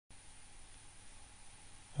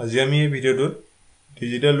আজি আমি এই ভিডিওটোত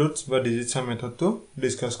ডিজিটেল ৰুটস বা ডিজিট সাম মেথডটো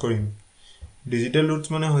ডিসকাস কৰিম। ডিজিটেল ৰুটস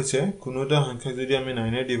মানে হৈছে কোনো এটা সংখ্যাক যদি আমি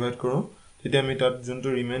 9 এ ডিভাইড কৰো তেতিয়া আমি তাত যোনটো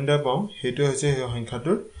ৰিমাইন্ডাৰ পাওঁ সেইটো হৈছে সেই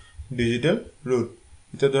সংখ্যাটোৰ ডিজিটেল ৰুট।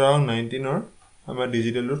 এটা ধৰা 19 ৰ আমাৰ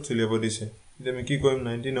ডিজিটেল ৰুট উলিয়াব দিছে। এতিয়া আমি কি কৰিম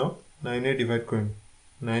 19 ক 9 এ ডিভাইড কৰিম।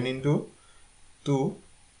 9 into 2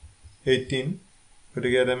 18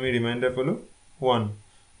 গতিকে এটা আমি ৰিমাইন্ডাৰ পালো 1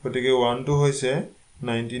 গতিকে 1 টো হৈছে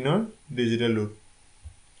 19 ৰ ডিজিটেল ৰুট।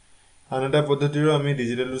 আনটা পদ্ধতিৰো আমি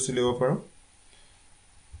ডিজিটেল ৰুট উলিয়াব পাৰো।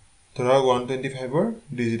 ধৰা 125 ৰ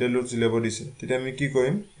ডিজিটেল ৰুট উলিয়াব দিছে। তেতিয়া আমি কি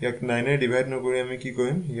কৰিম ইয়াক 9 এ ডিভাইড নকৰি আমি কি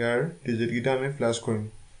কৰিম ইয়াৰ ডিজিট গিটা আমি প্লাস কৰিম।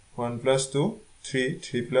 1 plus 2 3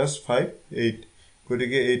 3 plus 5 8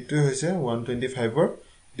 গতিকে 8 টো হৈছে 125 ৰ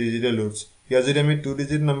ডিজিটেল ৰুটস। ইয়াৰ যদি আমি 2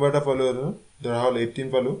 ডিজিট নাম্বাৰ এটা পালো ধৰা হল 18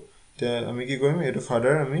 পালো তে আমি কি কৰিম এটো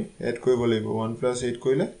ফাদাৰ আমি এড কৰিব লাগিব। 1 plus 8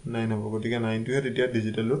 কৰিলে 9 হ'ব গতিকে 9 টো হে তেতিয়া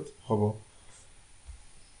ডিজিটেল ৰুট হ'ব।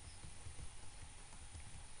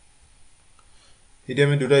 এতিয়া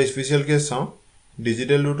আমি দুটা স্পেশাল কেস চাও।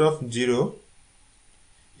 Digital root of 0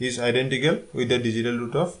 is identical with the digital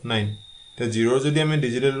root of 9 তে 0 যদি আমি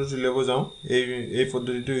ডিজিটেল ৰুট উলিয়াব যাও এই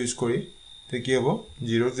পদ্ধতিটো ইউজ কৰি তে কি হ'ব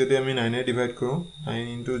 0 ক যদি আমি 9 এ ডিভাইড কৰো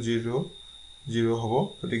 9 into 0 0 হ'ব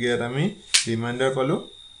গতিকে এটা আমি ৰিমাইন্ডাৰ পালো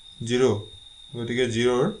 0 গতিকে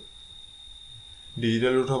 0 ৰ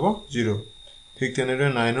ডিজিটেল ৰুট হ'ব 0। ঠিক তেনেদৰে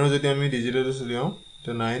 9 ৰ যদি আমি ডিজিটেল ৰুট উলিয়াও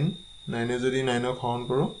তে 9 এ যদি 9 ক হৰণ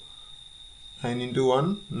কৰো 9 into 1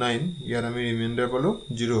 9 ইয়াৰ আমি ৰিমাইন্ডাৰ পালো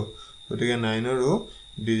 0 গতিকে 9 ৰ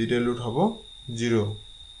ডিজিটেল ৰুট হ'ব 0।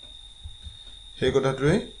 সেই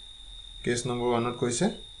কথাটোৱে কেস নম্বৰ 1 ত কৈছে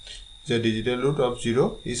যে digital root of 0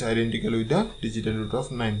 is identical with the digital root of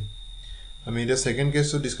 9। আমি এটা সেকেন্ড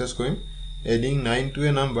কেসটো ডিসকাস কৰিম। adding 9 to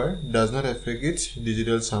a number does not affect its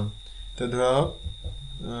digital sum তে ধৰা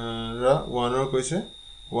 1 ৰ কৈছে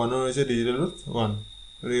 1 ৰ হৈছে ডিজিটেল ৰুট 1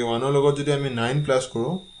 গতিকে 1 ৰ লগত যদি আমি 9 প্লাস কৰো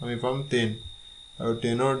আমি পাম 10 আৰু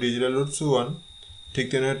 10 ৰ ডিজিটেল ৰুট 1 ঠিক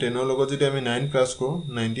তেনেদৰে 10 ৰ লগত যদি আমি 9 প্লাস কৰো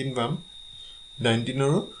 19 পাম। 19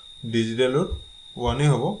 ৰ ডিজিটেল ৰুট 1 এ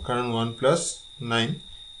হ'ব কাৰণ 1 plus 9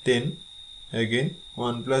 10 again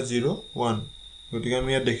 1 plus 0 1 গতিকে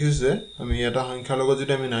আমি ইয়াত দেখিছো যে আমি এটা সংখ্যাৰ লগত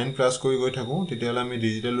যদি আমি 9 প্লাস কৰি গৈ থাকো তেতিয়া আমি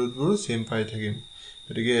ডিজিটেল ৰুটবোৰ সেম পাই থাকিম।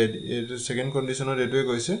 গতিকে এই সেকেন্ড কন্ডিশনত এটোৱে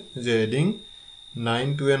কৈছে যে adding 9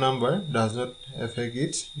 to a number does not affect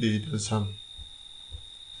its digital sum।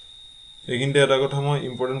 একিনতে এটা কথা মই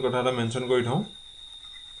ইম্পৰ্টেন্ট কথা এটা মেনশন কৰি থওঁ।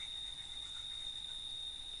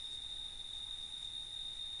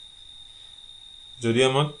 যদি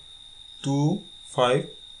আমাক 2 5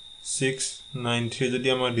 6 9 3 যদি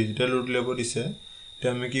আমাৰ ডিজিটেল ৰুট উলিয়াব দিছে তে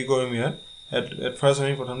আমি কি কৰিম ইয়াত এট ফাৰ্স্ট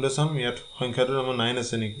আমি প্ৰথমতে চাম ইয়াত সংখ্যাটোৰ আমাৰ 9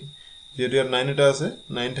 আছে নেকি। যেহেতু ইয়াত 9 এটা আছে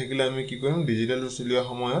 9 থাকিলে আমি কি কৰিম ডিজিটেল ৰুট উলিওৱা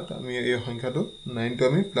সময়ত আমি এই সংখ্যাটো 9 টো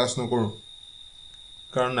আমি প্লাস নকৰো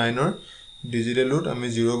কাৰণ 9 ৰ ডিজিটেল ৰুট আমি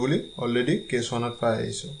 0 বুলি অলৰেডি কেস 1 ত পাই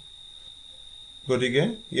আইছো। গতিকে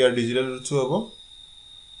ইয়াৰ ডিজিটেল ৰুট হ'ব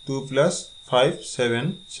 2 plus 5 7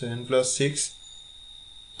 7 plus 6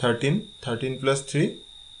 13 13 plus 3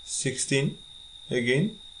 16 again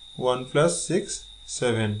 1 plus 6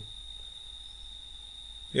 7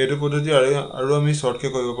 এটো পদ্ধতি আৰু আমি শৰ্টকে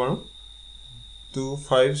কৰিব পাৰো। 2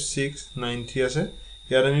 5 6 9 3 আছে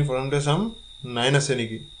ইয়াত আমি প্ৰথমতে চাম 9 আছে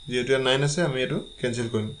নেকি। যেহেতু ইয়াত 9 আছে আমি এটো ক্যান্সেল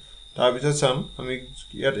কৰিম। তাৰ পিছত চাম আমি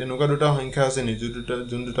ইয়াত এনেকুৱা দুটা সংখ্যা আছে নি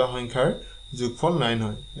যোন দুটা সংখ্যাৰ যোগফল 9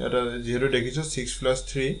 হয়। ইয়াত যেহেতু দেখিছো 6 plus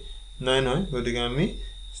 3 9 হয় গতিকে আমি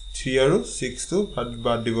 3 আৰু 6 টো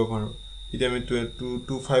বাদ দিব পাৰো। এতিয়া আমি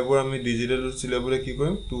 2 5 ৰ আমি ডিজিটেল ৰুট উলিয়াবলৈ কি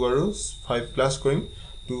কৰিম 2 আৰু 5 প্লাস কৰিম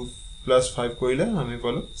 2 plus 5 কৰিলে আমি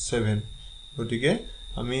পালো 7 গতিকে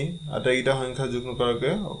আমি আটাইকেইটা সংখ্যা যোগ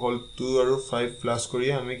নকৰাকৈ অকল 2 আৰু 5 প্লাস কৰি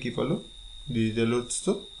আমি কি পালো ডিজিটেল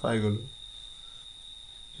ৰুটটো পাই গলো।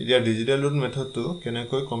 এতিয়া ডিজিটেল ৰুট মেথডটো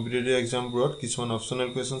কেনেকৈ কম্পিটিটিভ এক্সামবোৰত কিছুমান অপচনেল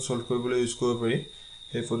কোৱেশ্চন সলভ কৰিবলৈ ইউজ কৰিব পাৰি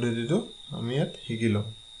এই পদ্ধতিটো আমি ইয়াত শিকিলো।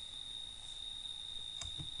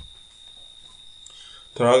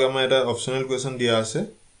 ধৰক আমাৰ এটা অপচনেল কোৱেশ্চন দিয়া আছে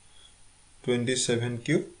 27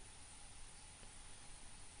 কিউব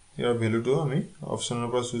ইয়াৰ ভ্যালুটো আমি অপচনৰ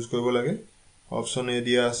পৰা চুজ কৰিব লাগে। অপচন এ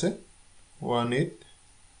দিয়া আছে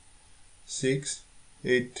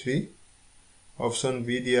 18683 অপচন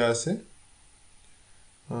বি দিয়া আছে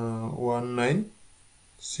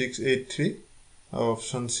 19683 আৰু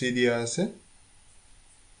অপচন সি দিয়া আছে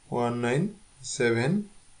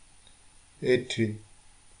 19783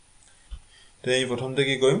 তে এই প্ৰথমতে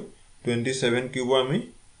কি কৰিম 27 কিউবৰ আমি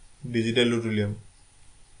ডিজিটেল ৰুট উলিয়াম।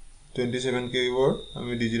 27 কিউবৰ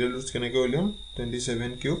আমি ডিজিটেল ৰুট কেনেকৈ উলিয়াম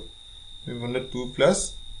 27 কিউব আমি 2 plus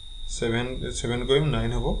 7 কৰিম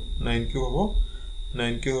 9 হ'ব 9 কিউব হ'ব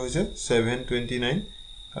 9 কিউব হৈছে 729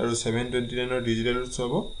 আৰু 729 ৰ ডিজিটেল ৰুটছ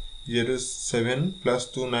হ'ব যেটো 7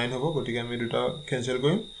 + 2 9 হ'ব গতিকে আমি দুটা ক্যান্সেল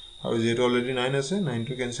কৰিম আৰু যেটো অলৰেডি 9 আছে 9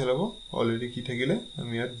 টো ক্যান্সেল হ'ব অলৰেডি কি থাকিলে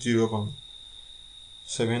আমি ইয়াত 0 পাম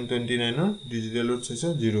 729 ৰ ডিজিটেল ৰুটছ হৈছে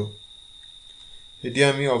 0 এতিয়া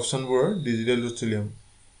আমি অপচনবোৰৰ ডিজিটেল ৰুটছ উলিয়াম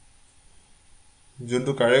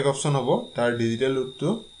যোনটো কাৰেক্ট অপচন হ'ব তাৰ ডিজিটেল ৰুটটো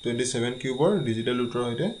 27 কিউবৰ ডিজিটেল ৰুটৰ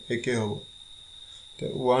হৈতে একে হ'ব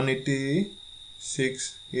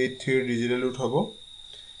 18683 ডিজিটেল ৰুট হ'ব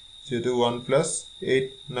যেটো 1 + 8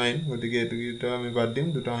 9 গতিকে এটো আমি বাদ দিম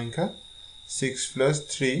দুটা সংখ্যা 6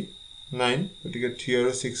 + 3 9 গতিকে 3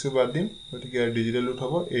 আৰু 6 বাদ দিম গতিকে ডিজিটেল ৰুট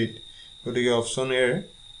হ'ব 8 গতিকে অপচন এ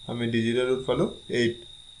আমি ডিজিটেল ৰুট পালো 8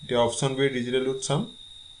 এতিয়া অপচন বি ডিজিটেল ৰুট চাম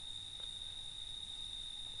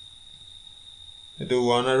এটো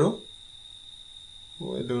 1 আৰু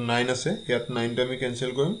এটো 9 আছে ইয়াত 9 টো আমি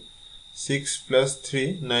ক্যান্সেল কৰিম 6 + 3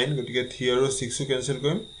 9 গতিকে 3 আৰু 6 ও ক্যান্সেল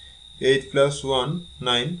কৰিম 8 + 1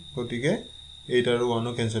 9 গতিকে 8 আৰু 1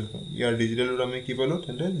 ও ক্যান্সেল কৰিম ইয়াৰ ডিজিটেল ৰুট আমি কি পালো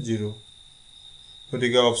তেন্তে 0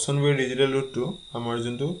 গতিকে অপচন বি ডিজিটেল ৰুটটো আমাৰ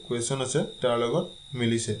যোনটো কোৱেশ্চন আছে তাৰ লগত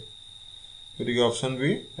মিলিছে গতিকে অপচন বি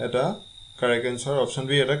এটা কাৰেক্ট আনসাৰ অপচন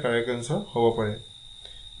বি এটা কাৰেক্ট আনসাৰ হ'ব পাৰে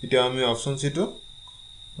এতিয়া আমি অপচন সি টো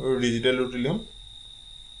ডিজিটেল ৰুট উলিয়াম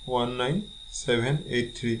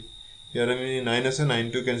 19783 ইয়াৰ আমি 9 আছে 9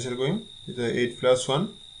 টো ক্যান্সেল কৰিম এটা 8 + 1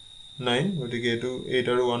 9 গতিকে এটো 8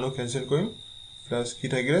 আৰু 1 ও ক্যান্সেল কৰিম প্লাস কি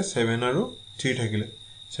থাকিলে 7 আৰু 3 থাকিলে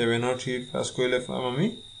 7 আৰু 3 প্লাস কৰিলে পাম আমি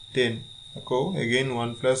 10 আকৌ again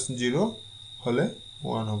 1 + 0 হলে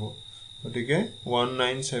 1 হ'ব গতিকে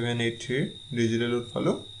 19783 ডিজিটেল ৰুট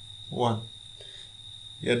পালো 1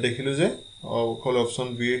 ইয়াত দেখিলো যে অকল অপচন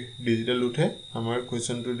বি ডিজিটেল ৰুটে আমাৰ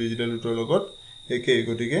কোৱেশ্চনটো ডিজিটেল ৰুটৰ লগত একে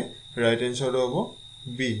গতিকে ৰাইট আনসাৰটো হ'ব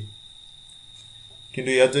বি কিন্তু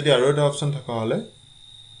ইয়াত যদি আৰু এটা অপচন থকা হলে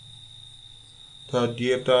ধৰা ডি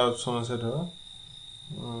এটা অপচন আছে ধৰা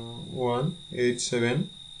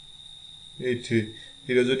 18783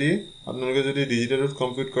 এটা যদি আপোনালোকে যদি ডিজিটেল ৰুট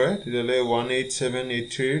কমপ্লিট কৰে তেতিয়ালে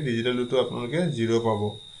 18783 ডিজিটেল ৰুটটো আপোনালোকে 0 পাব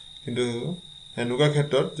কিন্তু এনেকুৱা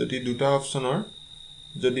ক্ষেত্ৰত যদি দুটা অপচনৰ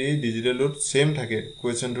যদি ডিজিটেল ৰুট সেম থাকে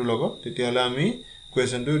কোৱেশ্চনটোৰ লগত তেতিয়ালে আমি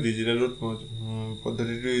কোৱেশ্চনটো ডিজিটেল ৰুট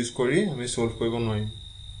পদ্ধতিটো ইউজ কৰি আমি সলভ কৰিব নোৱাৰিম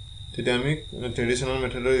তেতিয়া আমি ট্ৰেডিশনাল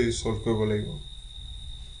মেথডৰ ইউজ সলভ কৰিব লাগিব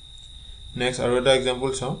নেক্সট আৰু এটা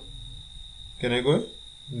एग्जांपल চাও কেনেকৈ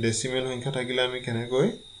ডেসিমেল সংখ্যা থাকিলে আমি কেনেকৈ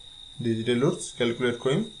ডিজিটেল ৰুটছ ক্যালকুলেট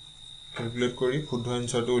কৰি শুদ্ধ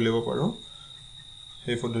আনসাৰটো উলিয়াব পাৰো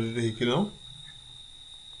সেই পদ্ধতিটো শিকি লওঁ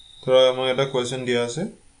ধৰা আমাক এটা কোৱেশ্চন দিয়া আছে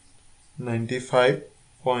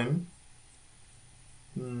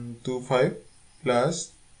 95.25 plus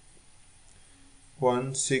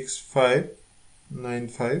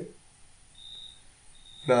 16595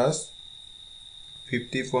 plus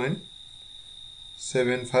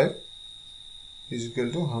 50.75 is equal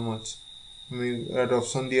to how much? We add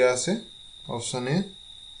option दिया আছে option A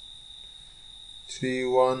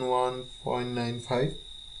 311.95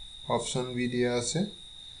 option B दिया আছে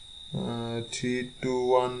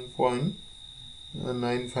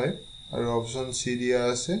 321.95 আৰু option C দিয়া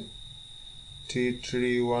আছে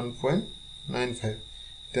 331.95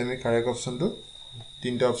 এতিয়া আমি কাৰেক্ট অপশনটো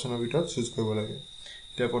তিনটা অপশনৰ ভিতৰত চুজ কৰিব লাগে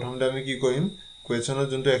এতিয়া প্ৰথমতে আমি কি কৰিম কোৱেশ্চনৰ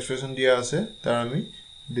যোনটো এক্সপ্ৰেছন দিয়া আছে তাৰ আমি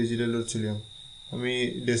ডিজিটেল ৰুট উলিয়াম আমি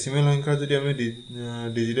ডেসিমেল সংখ্যা যদি আমি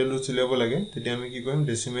ডিজিটেল ৰুট উলিয়াব লাগে তেতিয়া আমি কি কৰিম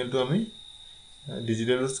ডেসিমেলটো আমি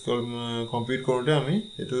ডিজিটেল ৰুট কমপ্লিট কৰোতে আমি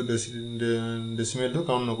এটো ডেসিমেলটো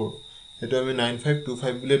কাউন্ট নকৰো এটো আমি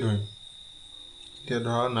 9525 বুলি ধৰিম এতিয়া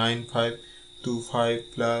ধৰা 9525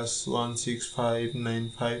 plus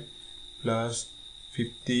 16595 plus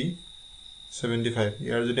 5075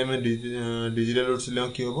 ইয়াৰ যদি আমি ডিজিটেল ৰুট উলিয়াও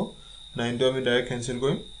কি হ'ব 9 টো আমি ডাইৰেক্ট ক্যান্সেল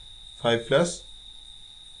কৰিম 5 plus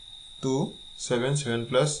 2 7 7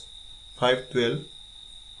 plus 5 12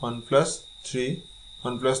 1 plus 3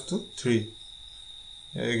 1 plus 2 3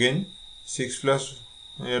 again 6 plus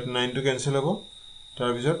 9 to cancel hobo tar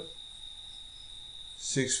bisot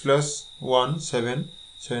 6 plus 1 7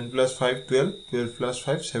 7 plus 5 12 12 plus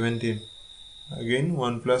 5 17 again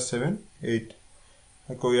 1 plus 7 8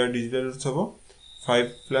 ako yar digital roots hobo 5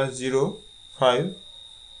 plus 0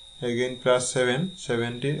 5 again plus 7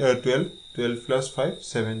 17 12 12 plus 5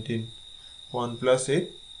 17 1 plus 8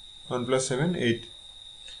 1 plus 7 8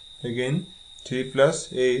 again 3 plus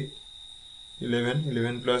 8 11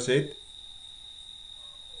 11 plus 8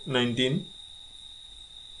 19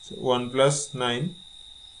 so 1 plus 9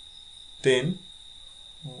 10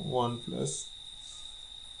 1 plus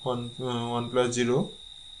 1 plus 0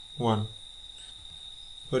 1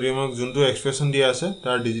 so amok juntu expression dia ase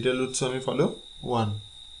tar digital roots ami follow 1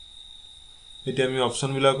 eti ami option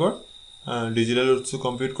bilakor digital roots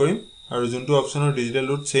complete korim আৰু যোনটো অপচনৰ digital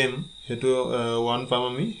root same হেতু 1 পাম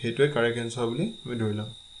আমি হেতুৱে correct answer বুলি আমি ধৰিলাম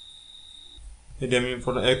এতিয়া আমি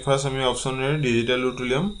first আমি অপচনৰ ডিজিটেল ৰুট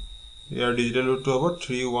উলিয়াম ইয়াৰ ডিজিটেল ৰুট হ'ব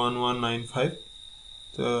 31195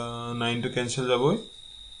 তো 9 টো ক্যান্সেল যাবই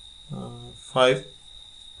 5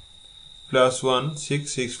 plus 1 6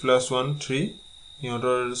 6 plus 1 3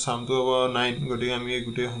 ইহঁতৰ সামটো হ'ব 9 গতিকে আমি এই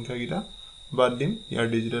গুটেই সংখ্যা কিটা বাদ দিম ইয়াৰ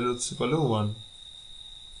ডিজিটেল ৰুট পালো 1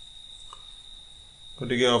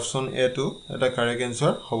 গতিকে অপচন এ টো এটা কাৰেক্ট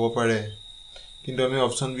आंसर হ'ব পাৰে কিন্তু আমি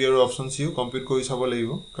অপচন বি আৰু অপচন সি ও কমপ্লিট কৰি চাব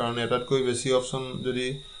লাগিব কাৰণ এটাতকৈ বেছি অপচন যদি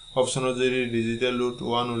অপচনৰ যদি ডিজিটেল ৰুট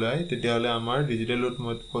 1 ওলাই তেতিয়া হলে আমাৰ ডিজিটেল ৰুট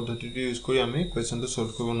পদ্ধতিটো ইউজ কৰি আমি কোৱেশ্চনটো সলভ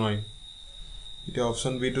কৰিব নোৱাৰিম এতিয়া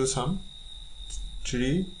অপচন বি টো সাম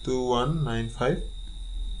 32195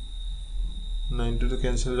 9 to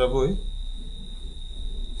cancel যাবই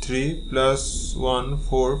 3 plus 1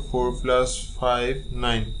 4 4 plus 5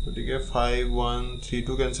 9 গতিকে 5 1 3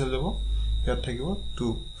 to cancel যাব ইয়াত থাকিব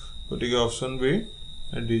 2 গতিকে অপচন বি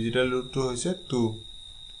ডিজিটেল ৰুট টো হৈছে 2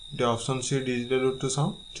 এটা অপচন সি ডিজিটেল ৰুট টো চাও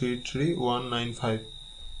 33195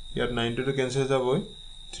 ইয়াত 9 to cancel যাবই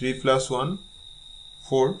 3 plus 1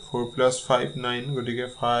 4 4 plus 5 9 গতিকে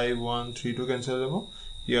 5 1 3 to cancel যাব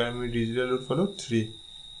ইয়াৰ আমি ডিজিটেল ৰুট পালো 3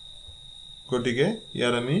 গতিকে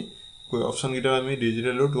ইয়াৰ আমি অপচন গিটাৰ আমি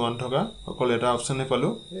ডিজিটেল ৰুট 1 থকা অকল এটা অপচনে পালো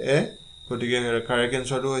এ গতিকে কাৰেক্ট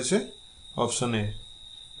आंसर টো হৈছে অপচন এ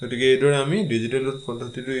গতিকে এইদৰে আমি ডিজিটেল ৰুট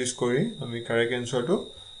পদ্ধতিটো ইউজ কৰি আমি কাৰেক্ট आंसर টো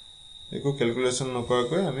একো ক্যালকুলেশন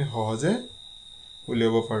নকৰাকৈ আমি সহজে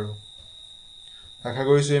উলিয়াব পাৰো আশা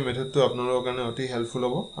কৰিছো এই মেথডটো আপোনালোকৰ কাৰণে অতি হেল্পফুল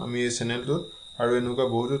হ'ব আমি এই চেনেলটো আৰু এনেকুৱা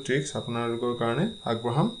বহুতো ট্ৰিক্স আপোনালোকৰ কাৰণে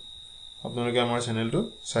আগবঢ়াম আপোনালোকে আমাৰ চেনেলটো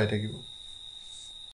চাই থাকিব